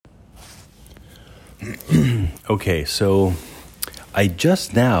Okay, so I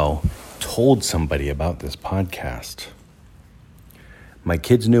just now told somebody about this podcast. My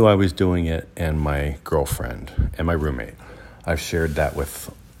kids knew I was doing it, and my girlfriend and my roommate. I've shared it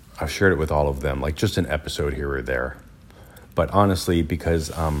with all of them, like just an episode here or there. But honestly, because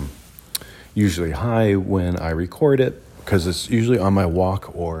I'm usually high when I record it, because it's usually on my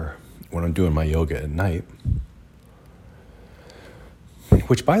walk or when I'm doing my yoga at night.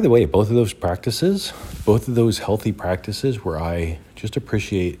 Which, by the way, both of those healthy practices where I just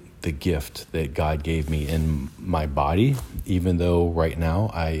appreciate the gift that God gave me in my body, even though right now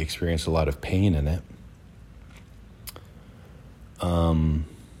I experience a lot of pain in it.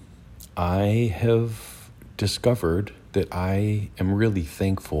 I have discovered that I am really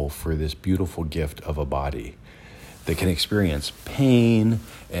thankful for this beautiful gift of a body that can experience pain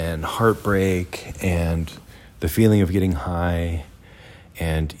and heartbreak and the feeling of getting high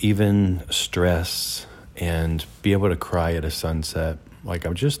and even stress and be able to cry at a sunset. Like,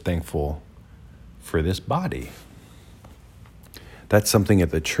 I'm just thankful for this body. That's something at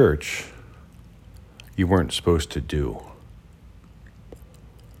the church you weren't supposed to do.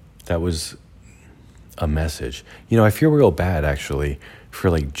 That was a message. You know, I feel real bad, actually, for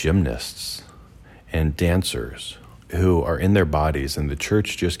like gymnasts and dancers who are in their bodies, and the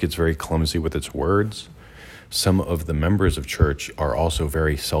church just gets very clumsy with its words. Some of the members of church are also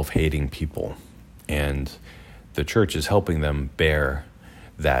very self-hating people, and the church is helping them bear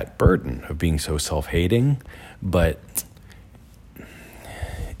that burden of being so self-hating. But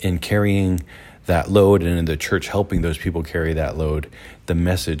in carrying that load, and in the church helping those people carry that load, the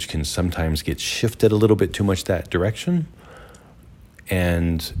message can sometimes get shifted a little bit too much that direction,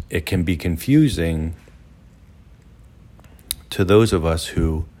 and it can be confusing to those of us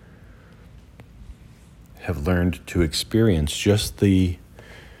who have learned to experience just the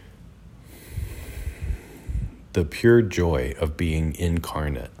pure joy of being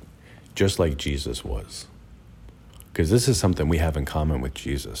incarnate, just like Jesus was. Because this is something we have in common with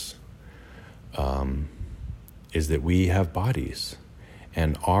Jesus, is that we have bodies,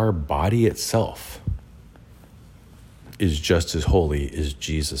 and our body itself is just as holy as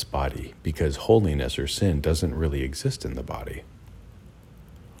Jesus' body, because holiness or sin doesn't really exist in the body.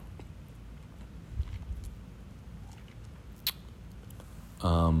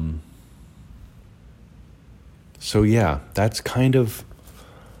 So yeah, that's kind of,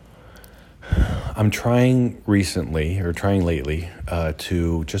 I'm trying lately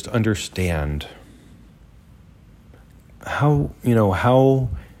to just understand how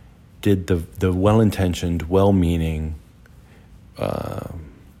did the well-intentioned, well-meaning,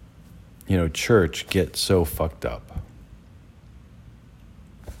 church get so fucked up?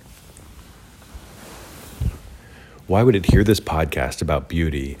 Why would it hear this podcast about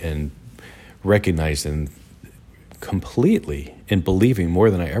beauty and recognize and completely in believing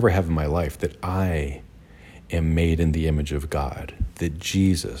more than I ever have in my life that I am made in the image of God, that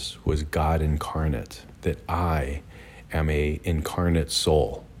Jesus was God incarnate, that I am a incarnate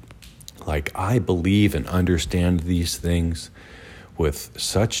soul? Like, I believe and understand these things with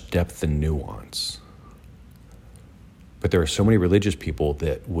such depth and nuance. But there are so many religious people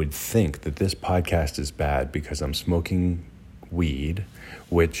that would think that this podcast is bad because I'm smoking weed,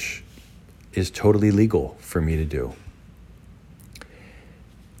 which is totally legal for me to do.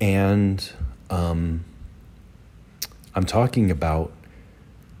 And I'm talking about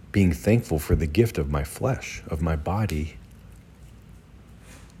being thankful for the gift of my flesh, of my body.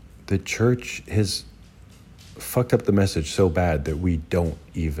 The church has fucked up the message so bad that we don't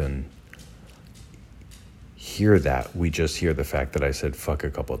even hear that. We just hear the fact that I said fuck a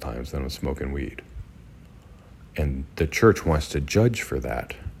couple of times, then I'm smoking weed. And the church wants to judge for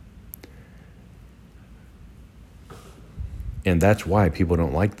that. And that's why people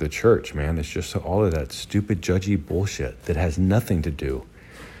don't like the church, man. It's just all of that stupid, judgy bullshit that has nothing to do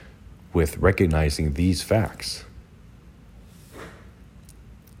with recognizing these facts.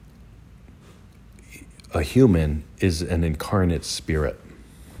 A human is an incarnate spirit,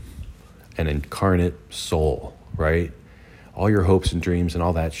 an incarnate soul, right? All your hopes and dreams and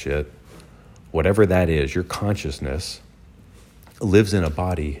all that shit, whatever that is, your consciousness lives in a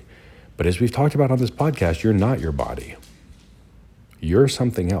body. But as we've talked about on this podcast, you're not your body. You're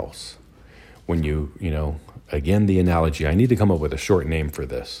something else. When again, the analogy, I need to come up with a short name for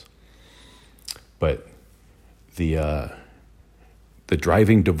this. But the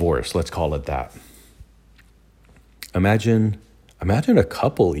driving divorce, let's call it that. Imagine a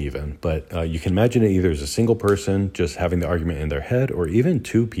couple even, but you can imagine it either as a single person just having the argument in their head, or even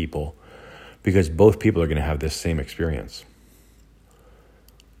two people, because both people are going to have this same experience.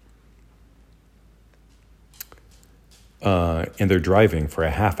 and they're driving for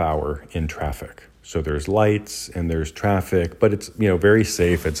a half hour in traffic. So there's lights and there's traffic, but it's, very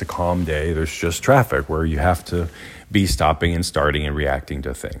safe. It's a calm day. There's just traffic where you have to be stopping and starting and reacting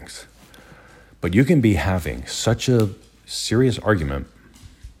to things. But you can be having such a serious argument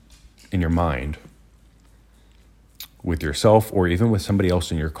in your mind with yourself or even with somebody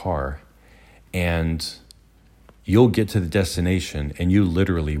else in your car, and you'll get to the destination and you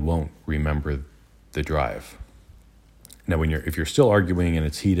literally won't remember the drive. Now, if you're still arguing and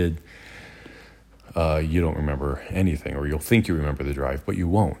it's heated, you don't remember anything, or you'll think you remember the drive, but you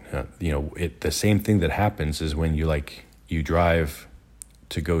won't. The same thing that happens is when you drive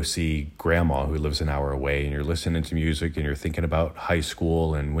to go see grandma who lives an hour away, and you're listening to music and you're thinking about high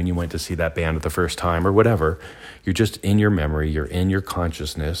school and when you went to see that band the first time or whatever. You're just in your memory, you're in your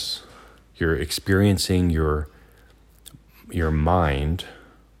consciousness, you're experiencing your mind,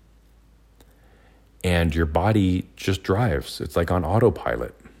 and your body just drives. It's like on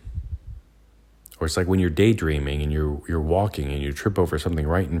autopilot. Or it's like when you're daydreaming and you're walking and you trip over something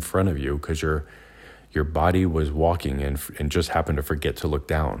right in front of you because your body was walking and just happened to forget to look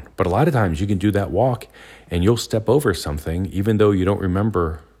down. But a lot of times you can do that walk and you'll step over something even though you don't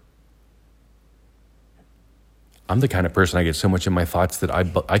remember. I'm the kind of person, I get so much in my thoughts that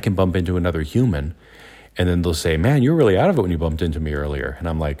I can bump into another human, and then they'll say, "Man, you were really out of it when you bumped into me earlier." And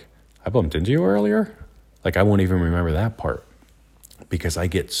I'm like, "I bumped into you earlier?" Like, I won't even remember that part because I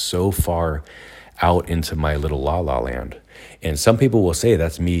get so far out into my little la-la land. And some people will say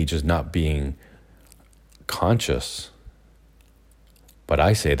that's me just not being conscious. But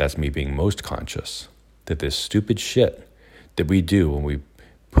I say that's me being most conscious. That this stupid shit that we do when we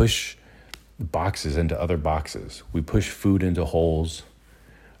push boxes into other boxes, we push food into holes,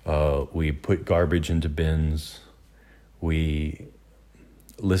 we put garbage into bins, we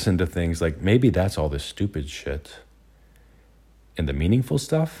listen to things like, maybe that's all this stupid shit. And the meaningful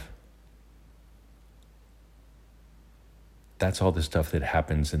stuff, that's all the stuff that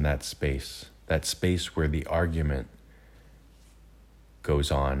happens in that space where the argument goes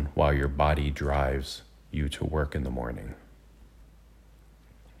on while your body drives you to work in the morning.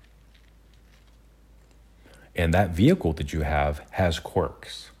 And that vehicle that you have has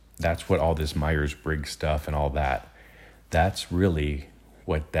quirks. That's what all this Myers-Briggs stuff and all that's really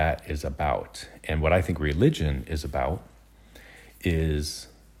what that is about. And what I think religion is about is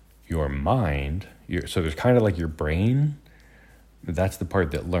your mind. So there's kind of like your brain. That's the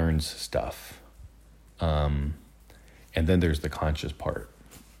part that learns stuff. And then there's the conscious part,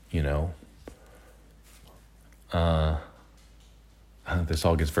 This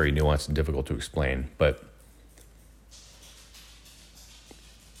all gets very nuanced and difficult to explain, but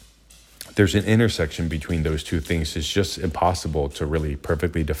there's an intersection between those two things. It's just impossible to really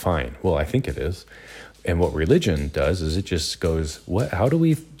perfectly define. Well, I think it is. And what religion does is it just goes, how do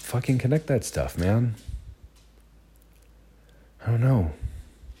we fucking connect that stuff, man? I don't know.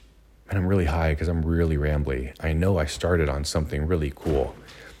 And I'm really high because I'm really rambly. I know I started on something really cool.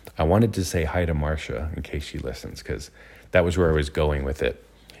 I wanted to say hi to Marcia in case she listens, because that was where I was going with it.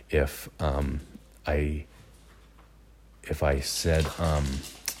 If I said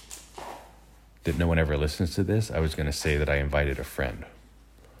that no one ever listens to this, I was going to say that I invited a friend.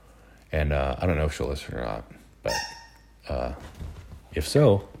 And I don't know if she'll listen or not, but if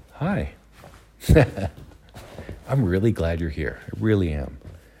so, hi. I'm really glad you're here. I really am.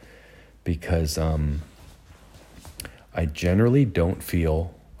 Because I generally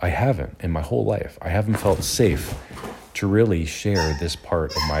I haven't in my whole life, I haven't felt safe to really share this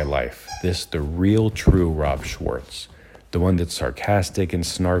part of my life. The real, true Rob Schwartz. The one that's sarcastic and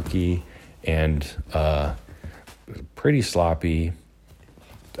snarky and pretty sloppy,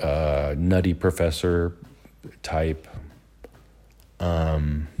 nutty professor type.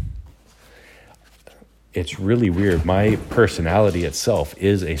 It's really weird. My personality itself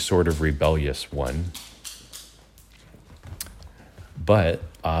is a sort of rebellious one. But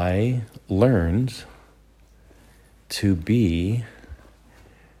I learned to be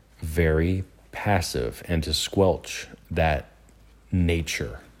very passive and to squelch that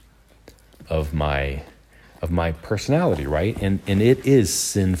nature of my personality, right? And it is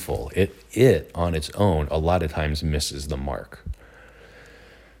sinful. It on its own a lot of times misses the mark.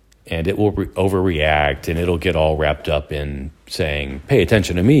 And it will overreact, and it'll get all wrapped up in saying, pay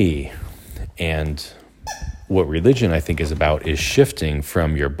attention to me. And what religion, I think, is about is shifting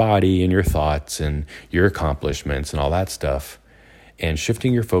from your body and your thoughts and your accomplishments and all that stuff, and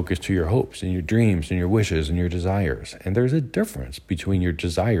shifting your focus to your hopes and your dreams and your wishes and your desires. And there's a difference between your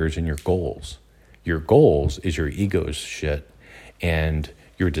desires and your goals. Your goals is your ego's shit, and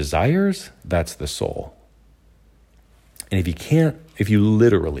your desires, that's the soul. And if you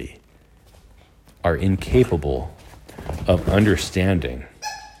literally are incapable of understanding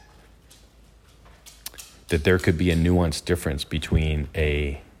that there could be a nuanced difference between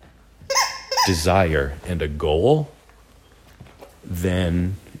a desire and a goal,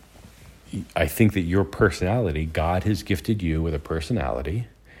 then I think that your personality, God has gifted you with a personality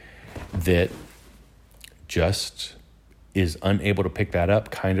that just is unable to pick that up,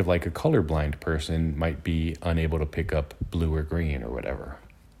 kind of like a colorblind person might be unable to pick up blue or green or whatever.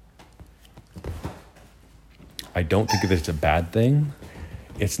 I don't think that it's a bad thing.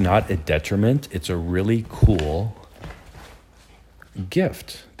 It's not a detriment. It's a really cool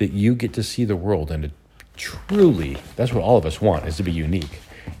gift that you get to see the world in a truly, that's what all of us want, is to be unique.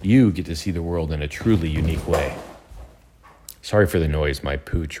 You get to see the world in a truly unique way. Sorry for the noise. My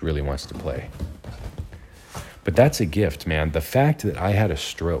pooch really wants to play. But that's a gift, man. The fact that I had a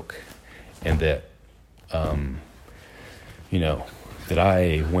stroke and that, that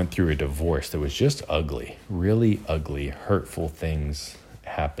I went through a divorce that was just ugly, really ugly, hurtful things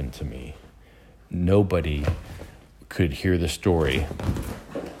happened to me. Nobody could hear the story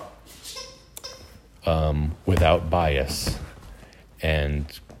without bias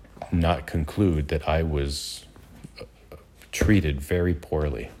and not conclude that I was treated very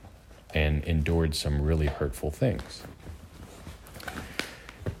poorly and endured some really hurtful things.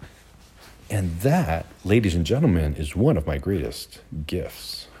 And that, ladies and gentlemen, is one of my greatest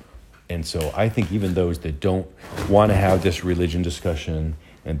gifts. And so I think even those that don't want to have this religion discussion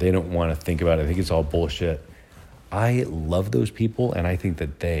and they don't want to think about it, I think it's all bullshit. I love those people, and I think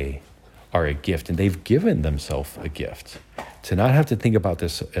that they are a gift, and they've given themselves a gift to not have to think about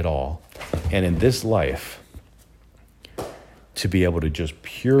this at all. And in this life, to be able to just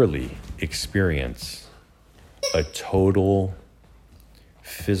purely experience a total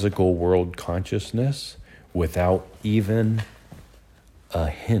physical world consciousness without even a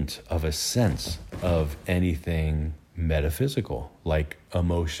hint of a sense of anything metaphysical, like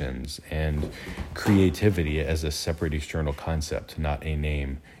emotions and creativity as a separate external concept, not a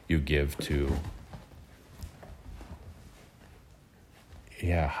name you give to.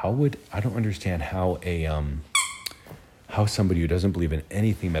 I don't understand how how somebody who doesn't believe in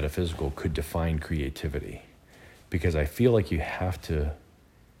anything metaphysical could define creativity, because I feel like you'd have to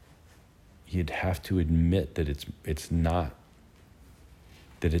admit that it's not,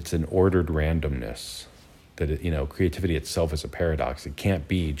 that it's an ordered randomness, that creativity itself is a paradox. It can't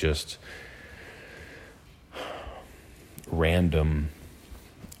be just random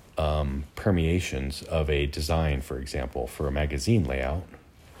permeations of a design, for example, for a magazine layout.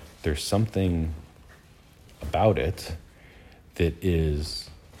 There's something about it that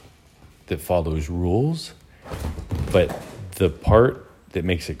follows rules, but the part that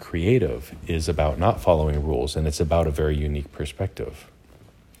makes it creative is about not following rules, and it's about a very unique perspective.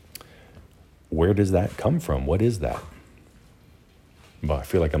 Where does that come from? What is that? Well, I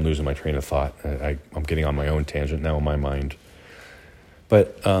feel like I'm losing my train of thought. I'm getting on my own tangent now in my mind.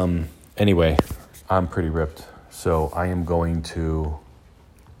 But anyway, I'm pretty ripped. So I am going to...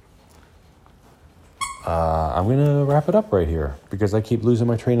 I'm going to wrap it up right here because I keep losing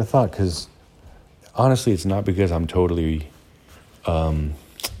my train of thought, because honestly, it's not because I'm totally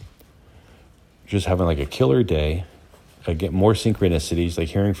just having like a killer day. I get more synchronicities, like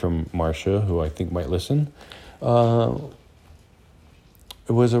hearing from Marcia, who I think might listen. It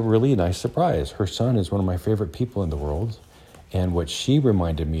was a really nice surprise. Her son is one of my favorite people in the world. And what she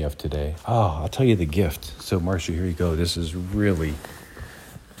reminded me of today, I'll tell you the gift. So Marcia, here you go. This is really...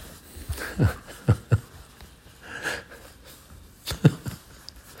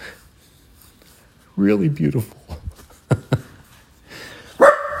 really beautiful.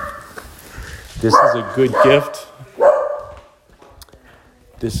 This is a good gift.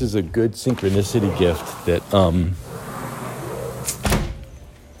 This is a good synchronicity gift that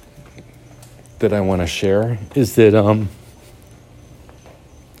I want to share, is that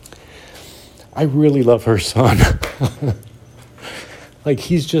I really love her son. Like,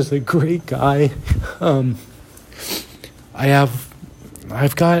 he's just a great guy.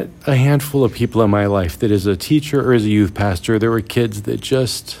 I've got a handful of people in my life that as a teacher or as a youth pastor, there were kids that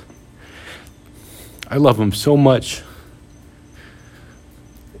just, I love them so much.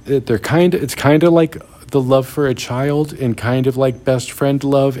 It's kind of like the love for a child, and kind of like best friend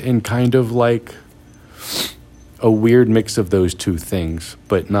love, and kind of like a weird mix of those two things,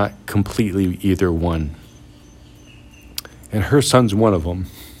 but not completely either one. And her son's one of them.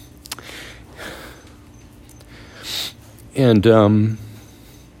 And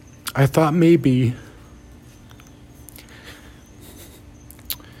I thought maybe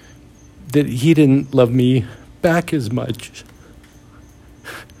that he didn't love me back as much.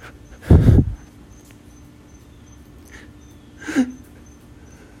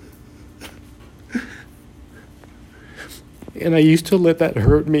 And I used to let that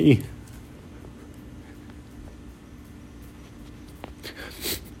hurt me.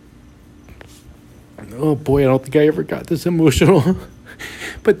 Oh boy, I don't think I ever got this emotional.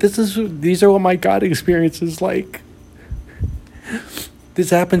 But these are what my God experience is like. This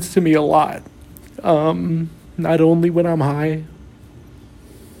happens to me a lot. Not only when I'm high.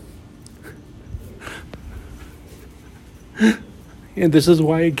 And this is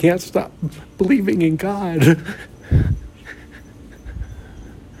why I can't stop believing in God.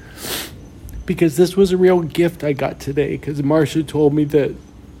 Because this was a real gift I got today. Because Marcia told me that,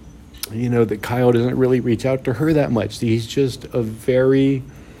 that Kyle doesn't really reach out to her that much. He's just a very,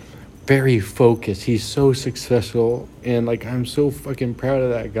 very focused. He's so successful. And, I'm so fucking proud of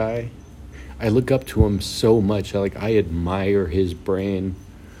that guy. I look up to him so much. I admire his brain.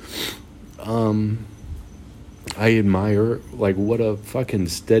 I admire, what a fucking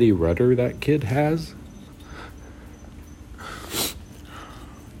steady rudder that kid has.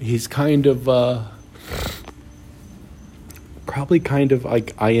 He's kind of, probably kind of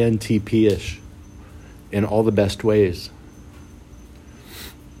like INTP-ish in all the best ways.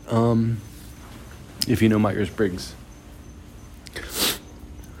 If you know Myers-Briggs.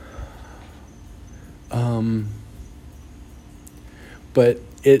 But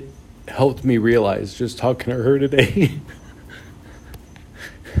it helped me realize, just talking to her today,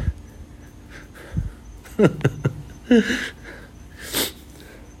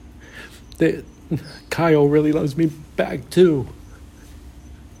 that Kyle really loves me back too.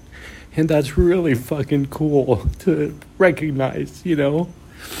 And that's really fucking cool to recognize,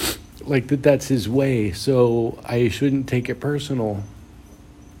 that's his way. So I shouldn't take it personal.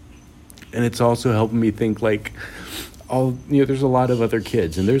 And it's also helping me think there's a lot of other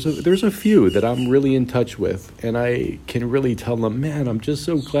kids, and there's a few that I'm really in touch with, and I can really tell them, man, I'm just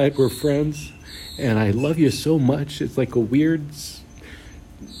so glad we're friends, and I love you so much. It's like a weird,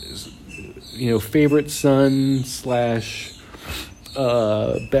 favorite son /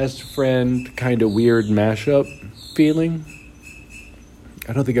 best friend kind of weird mashup feeling.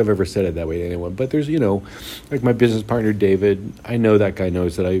 I don't think I've ever said it that way to anyone, but there's, my business partner, David, I know that guy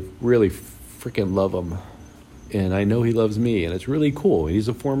knows that I really freaking love him. And I know he loves me, and it's really cool. He's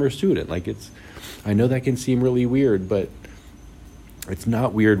a former student. I know that can seem really weird, but it's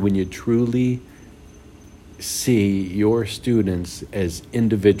not weird when you truly see your students as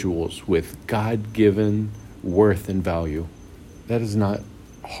individuals with God-given worth and value. That is not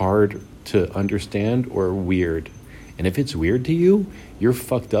hard to understand or weird. And if it's weird to you, you're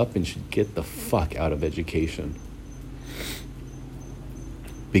fucked up and should get the fuck out of education.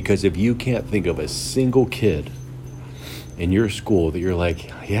 Because if you can't think of a single kid in your school that you're like,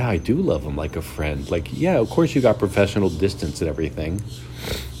 yeah, I do love him like a friend. Yeah, of course you got professional distance and everything.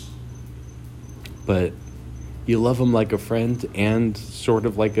 But you love him like a friend and sort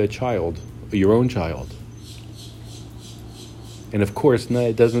of like a child, your own child. And of course, no,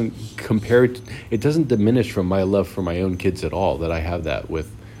 it doesn't diminish from my love for my own kids at all, that I have that with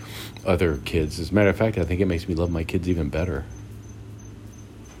other kids. As a matter of fact, I think it makes me love my kids even better.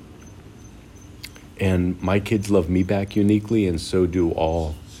 And my kids love me back uniquely, and so do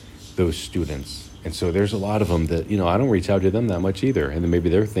all those students. And so there's a lot of them that, I don't reach out to them that much either. And then maybe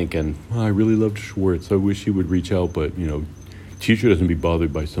they're thinking, I really loved Schwartz. I wish he would reach out, but, teacher doesn't be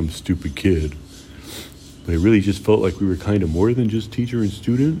bothered by some stupid kid. But I really just felt like we were kind of more than just teacher and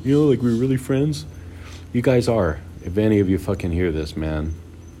student, like we were really friends. You guys are. If any of you fucking hear this, man.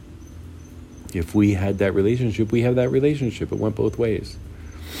 If we had that relationship, we have that relationship. It went both ways.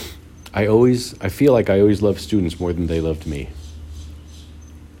 I feel like I always loved students more than they loved me.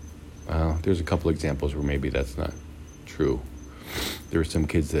 There's a couple examples where maybe that's not true. There were some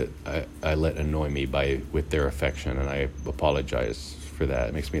kids that I let annoy me with their affection, and I apologize for that.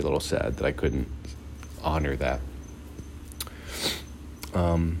 It makes me a little sad that I couldn't honor that.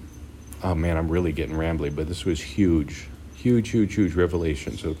 Oh man, I'm really getting rambly, but this was huge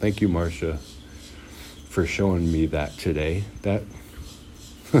revelation. So thank you, Marcia, for showing me that today. That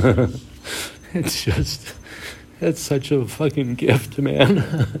it's such a fucking gift,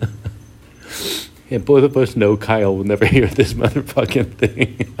 man. And both of us know Kyle will never hear this motherfucking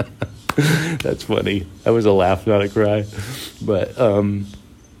thing. That's funny. That was a laugh, not a cry. But I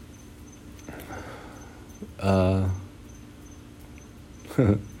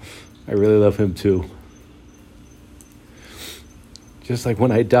really love him too. Just like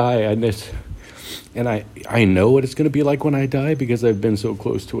when I die, And I know what it's going to be like when I die because I've been so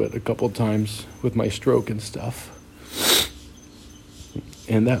close to it a couple times with my stroke and stuff.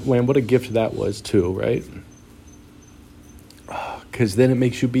 And that, man, what a gift that was too, right? Because then it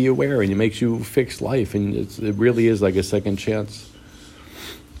makes you be aware and it makes you fix life, and it really is like a second chance.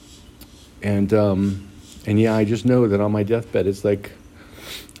 And yeah, I just know that on my deathbed, it's like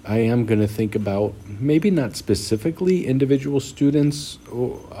I am going to think about, maybe not specifically individual students.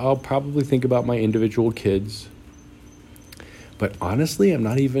 I'll probably think about my individual kids. But honestly, I'm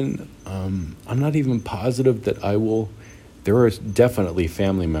not even positive that I will. There are definitely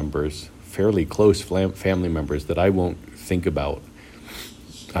family members, fairly close family members, that I won't think about.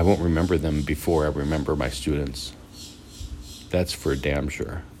 I won't remember them before I remember my students. That's for damn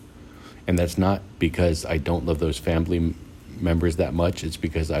sure. And that's not because I don't love those family members that much. It's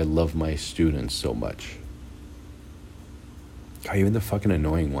because I love my students so much. Even the fucking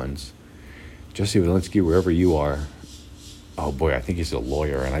annoying ones. Jesse Walensky, wherever you are. Oh boy, I think he's a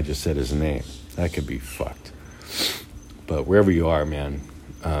lawyer and I just said his name. That could be fucked. But wherever you are, man,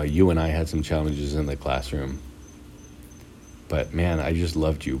 you and I had some challenges in the classroom. But man, I just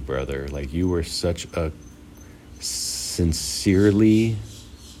loved you, brother. Like, you were such a sincerely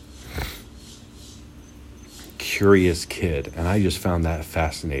curious kid, and I just found that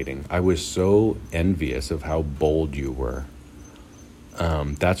fascinating. I was so envious of how bold you were.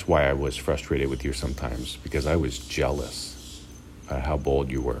 That's why I was frustrated with you sometimes, because I was jealous at how bold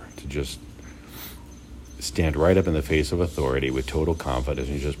you were to just stand right up in the face of authority with total confidence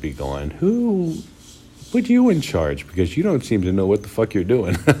and just be going, who put you in charge? Because you don't seem to know what the fuck you're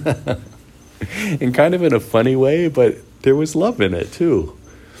doing. And kind of in a funny way, but there was love in it too.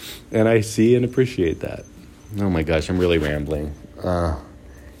 And I see and appreciate that. Oh my gosh, I'm really rambling.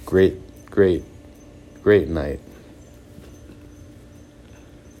 Great night.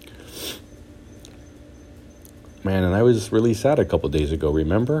 Man, and I was really sad a couple days ago,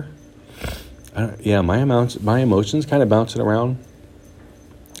 remember? My emotions kind of bouncing around.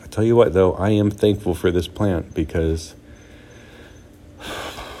 I tell you what, though, I am thankful for this plant because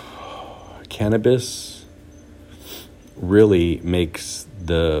cannabis really makes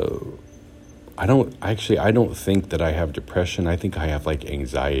I don't think that I have depression. I think I have like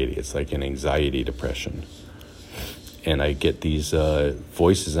anxiety. It's like an anxiety depression. And I get these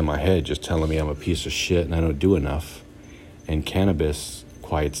voices in my head just telling me I'm a piece of shit and I don't do enough. And cannabis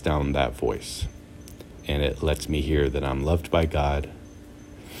quiets down that voice. And it lets me hear that I'm loved by God.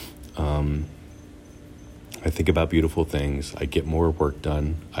 I think about beautiful things. I get more work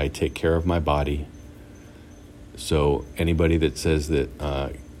done. I take care of my body. So anybody that says that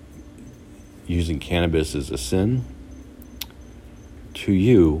using cannabis is a sin, to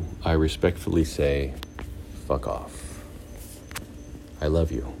you, I respectfully say, fuck off. I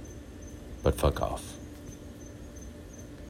love you, but fuck off.